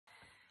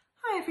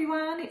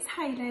everyone, it's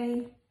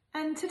Hayley,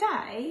 and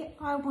today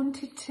I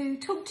wanted to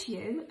talk to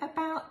you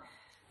about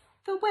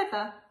the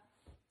weather.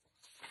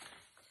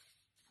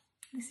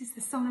 This is the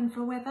sign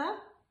for weather.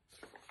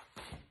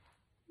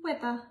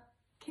 Weather.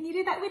 Can you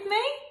do that with me?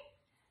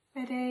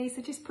 Ready?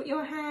 So just put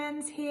your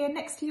hands here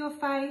next to your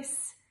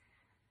face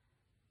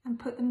and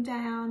put them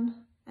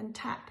down and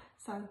tap.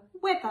 So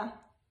weather.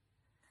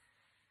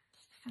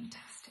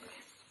 Fantastic.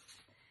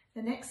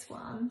 The next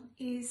one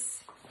is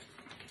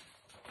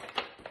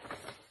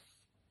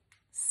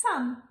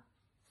sun.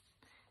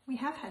 We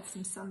have had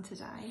some sun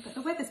today, but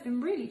the weather's been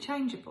really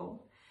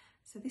changeable.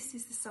 So this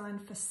is the sign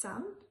for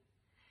sun.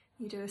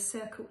 You do a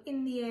circle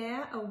in the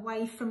air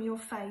away from your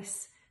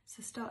face.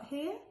 So start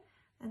here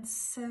and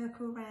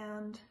circle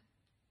round.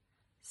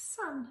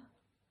 Sun.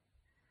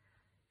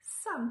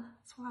 Sun.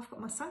 That's why I've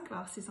got my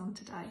sunglasses on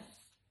today.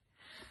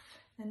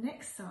 The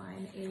next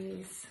sign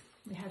is,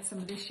 we had some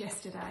of this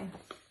yesterday,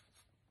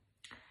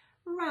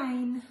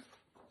 rain.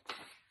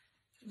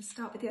 We'll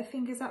start with your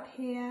fingers up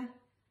here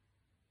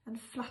and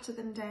flutter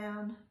them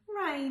down.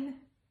 Rain.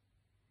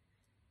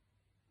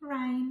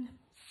 Rain.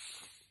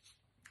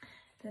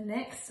 The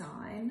next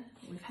sign,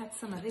 we've had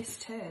some of this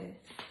too,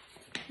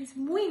 is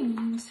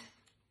wind.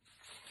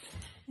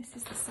 This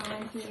is the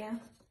sign here.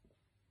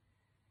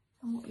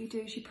 And what you do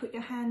is you put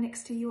your hand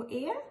next to your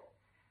ear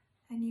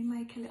and you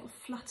make a little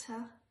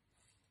flutter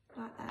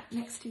like that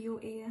next to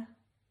your ear.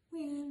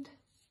 Wind.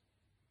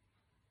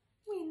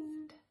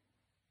 Wind.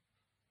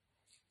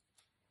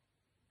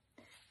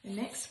 The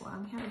next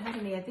one, we haven't had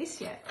any of this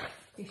yet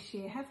this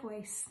year, have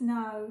we?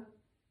 Snow.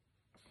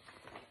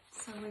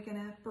 So we're going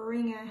to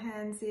bring our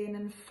hands in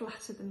and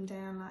flutter them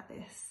down like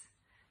this.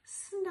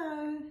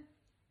 Snow.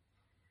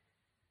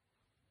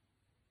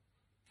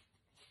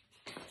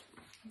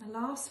 And the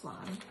last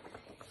one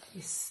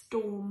is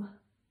storm.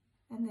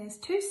 And there's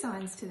two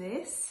signs to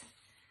this.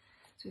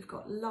 So we've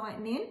got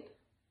lightning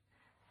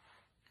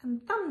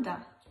and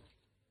thunder.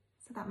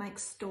 So that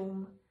makes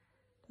storm.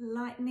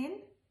 Lightning,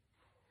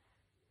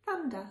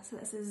 thunder. So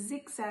that's a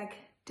zigzag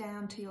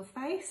down to your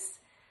face.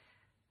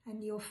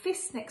 And your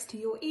fists next to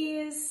your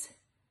ears,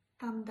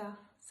 thunder.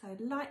 So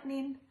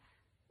lightning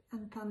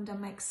and thunder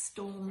makes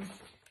storm.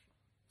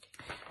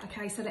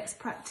 Okay, so let's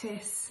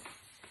practice.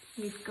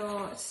 We've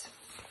got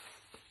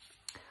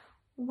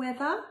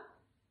weather,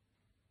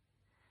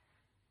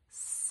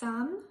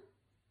 sun,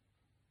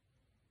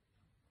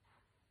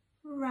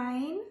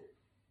 rain,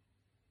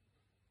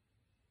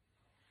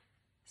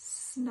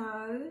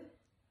 snow,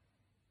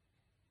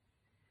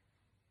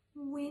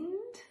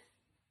 wind,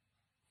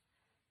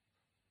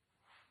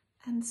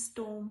 and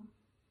storm.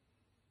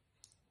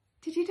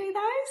 Did you do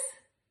those?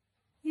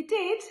 You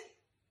did?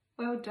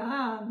 Well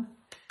done.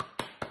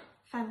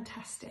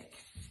 Fantastic.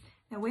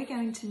 Now we're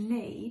going to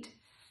need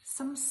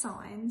some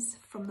signs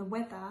from the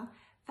weather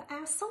for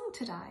our song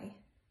today.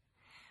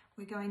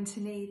 We're going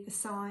to need the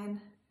sign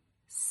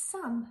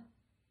sun.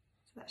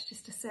 So that's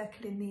just a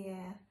circle in the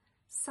air.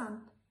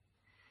 Sun.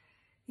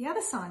 The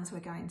other signs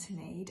we're going to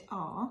need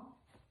are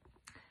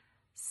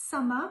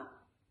summer,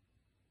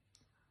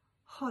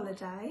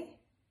 holiday,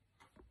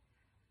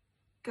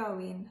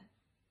 going.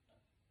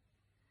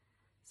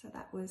 So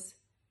that was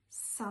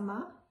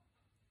summer,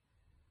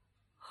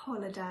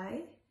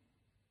 holiday,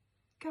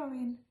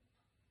 going.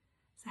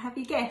 So have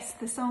you guessed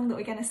the song that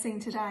we're going to sing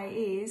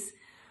today is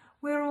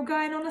We're All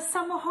Going on a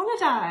Summer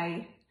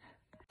Holiday.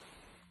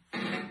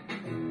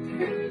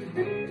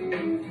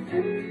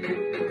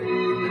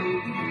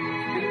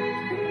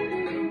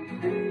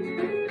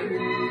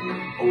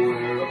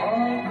 We're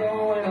all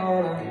going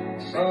on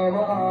a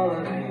summer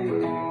holiday.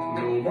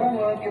 No more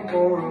working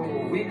for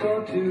a week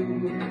or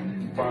two.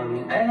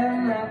 Fun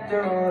and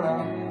laughter on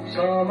a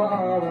summer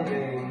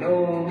holiday.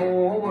 No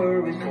more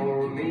worries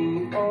for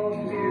me or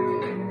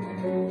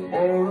you,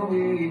 or a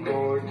week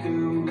or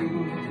two.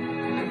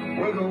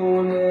 We're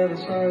going where the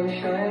sun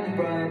shines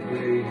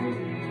brightly.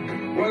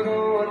 We're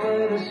going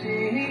where the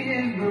sea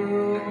is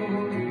blue.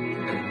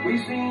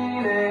 We've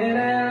seen it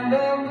in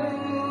the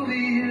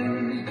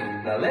movies.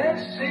 Now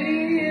let's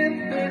see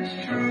if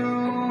it's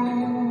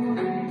true.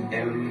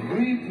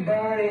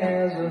 Everybody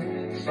has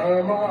a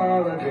summer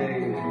holiday,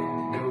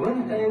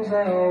 doing things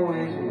I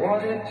always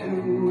wanted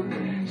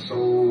to. So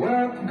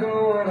we're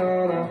going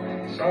on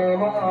a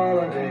summer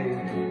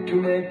holiday to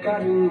make our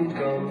dreams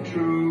come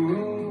true.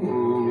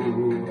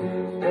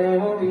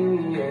 For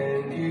me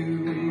and you.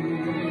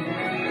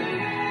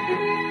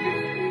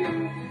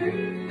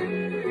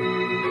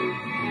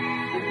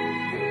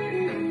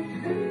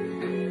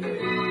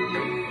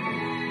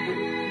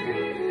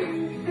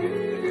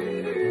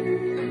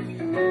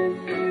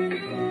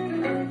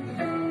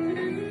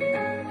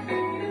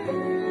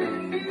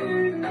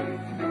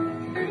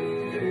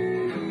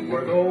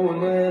 We're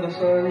going where the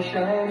sun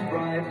shines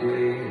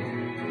brightly.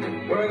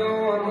 We're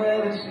going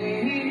where the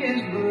sea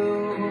is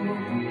blue.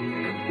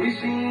 We've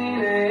seen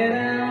it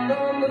in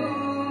the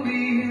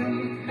movies.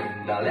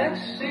 Now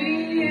let's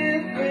see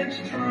if it's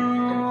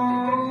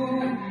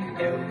true.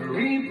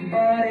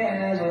 Everybody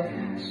has a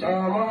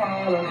summer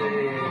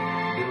holiday,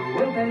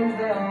 doing things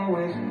they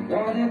always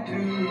wanted it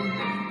too.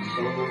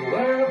 So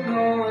we're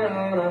going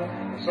on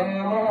a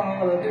summer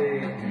holiday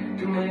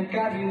to make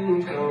our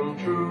dreams come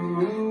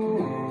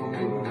true.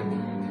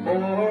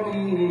 For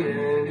me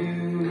and